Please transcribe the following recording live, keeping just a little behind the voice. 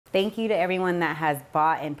Thank you to everyone that has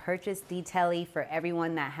bought and purchased Telli. For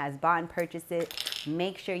everyone that has bought and purchased it,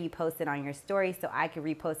 make sure you post it on your story so I can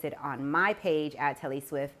repost it on my page at Telli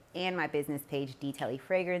Swift and my business page, Telli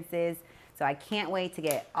Fragrances. So I can't wait to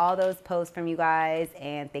get all those posts from you guys,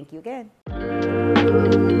 and thank you again.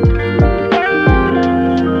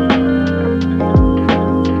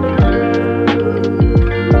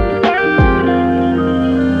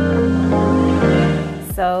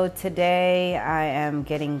 So today I am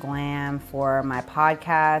getting glam for my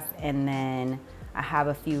podcast, and then I have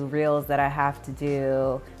a few reels that I have to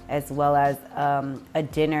do, as well as a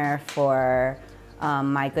dinner for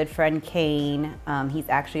my good friend Kane. He's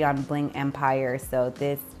actually on Bling Empire, so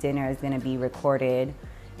this dinner is gonna be recorded,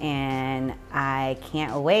 and I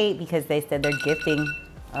can't wait because they said they're gifting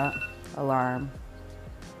alarm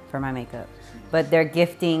for my makeup. But they're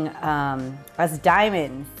gifting us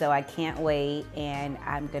diamonds, so I can't wait. And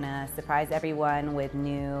I'm gonna surprise everyone with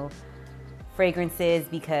new fragrances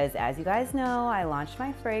because, as you guys know, I launched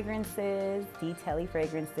my fragrances, Telli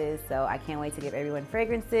Fragrances, so I can't wait to give everyone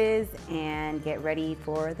fragrances and get ready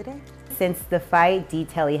for the day. Since the fight,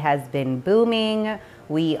 Telli has been booming.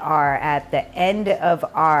 We are at the end of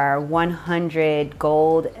our 100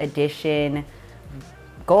 gold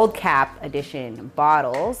cap edition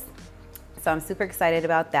bottles. So I'm super excited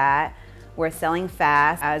about that. We're selling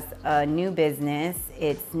fast. As a new business,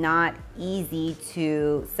 it's not easy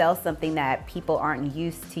to sell something that people aren't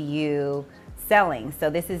used to you selling. So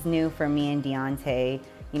this is new for me and Deontay.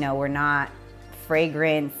 You know, we're not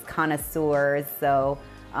fragrance connoisseurs, so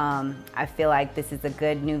I feel like this is a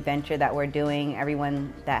good new venture that we're doing.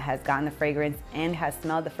 Everyone that has gotten the fragrance and has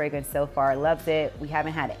smelled the fragrance so far loves it. We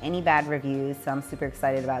haven't had any bad reviews, so I'm super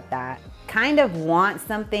excited about that. Kind of want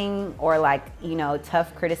something, or like, you know,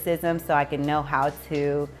 tough criticism so I can know how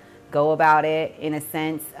to go about it in a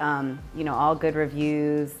sense. You know, all good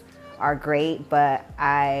reviews are great, but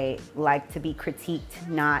I like to be critiqued,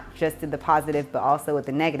 not just in the positive, but also with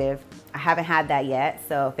the negative. I haven't had that yet,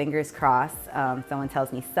 so fingers crossed someone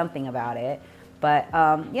tells me something about it. But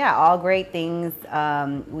yeah, all great things.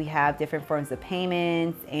 We have different forms of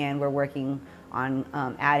payments, and we're working on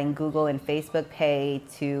adding Google and Facebook Pay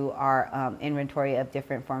to our inventory of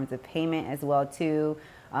different forms of payment as well too.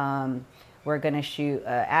 We're gonna shoot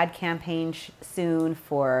an ad campaign soon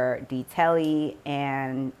for Telli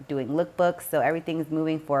and doing lookbooks. So everything's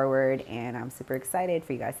moving forward, and I'm super excited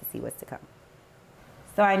for you guys to see what's to come.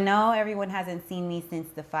 So I know everyone hasn't seen me since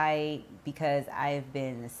the fight because I've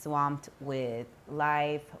been swamped with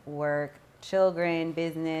life, work, children,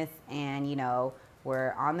 business, and you know,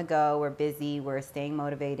 we're on the go, we're busy, we're staying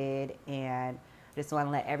motivated, and I just want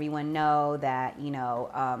to let everyone know that, you know,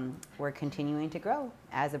 we're continuing to grow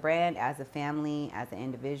as a brand, as a family, as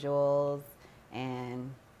individuals,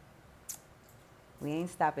 and we ain't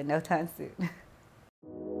stopping no time soon.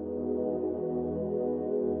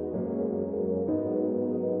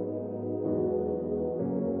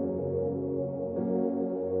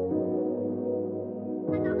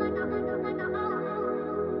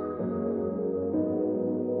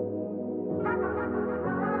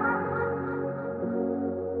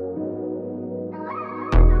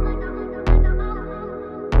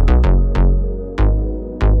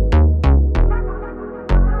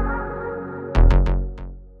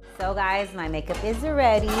 So guys, my makeup is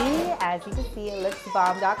ready. As you can see, it looks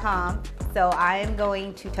bomb.com. So I'm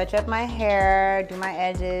going to touch up my hair, do my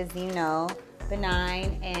edges, you know,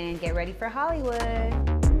 benign, and get ready for Hollywood.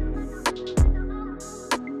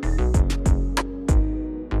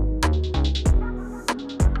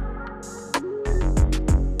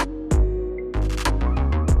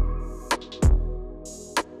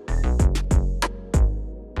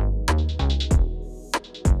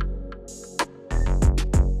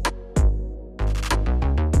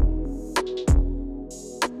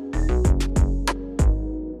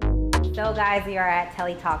 So guys, we are at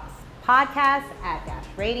Telli Talks podcast at Dash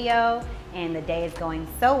Radio, and the day is going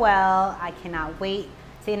so well. I cannot wait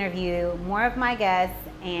to interview more of my guests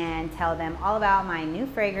and tell them all about my new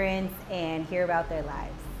fragrance and hear about their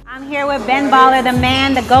lives. I'm here with Ben Baller, the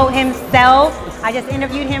man, the GOAT himself. I just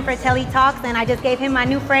interviewed him for Telli Talks, and I just gave him my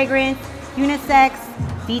new fragrance, Unisex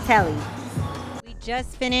Telli. We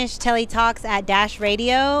just finished Telli Talks at Dash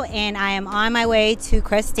Radio, and I am on my way to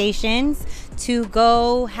Crustaceans to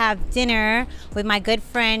go have dinner with my good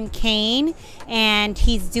friend Kane, and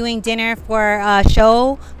he's doing dinner for a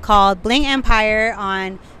show called Bling Empire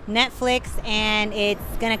on Netflix, and it's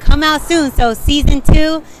gonna come out soon. So season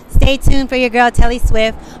 2, stay tuned for your girl Telli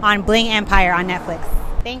Swift on Bling Empire on Netflix.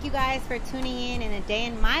 Thank you guys for tuning in a day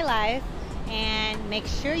in my life, And make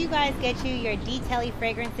sure you guys get you your Telli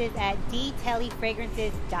fragrances at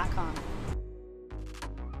dtellifragrances.com.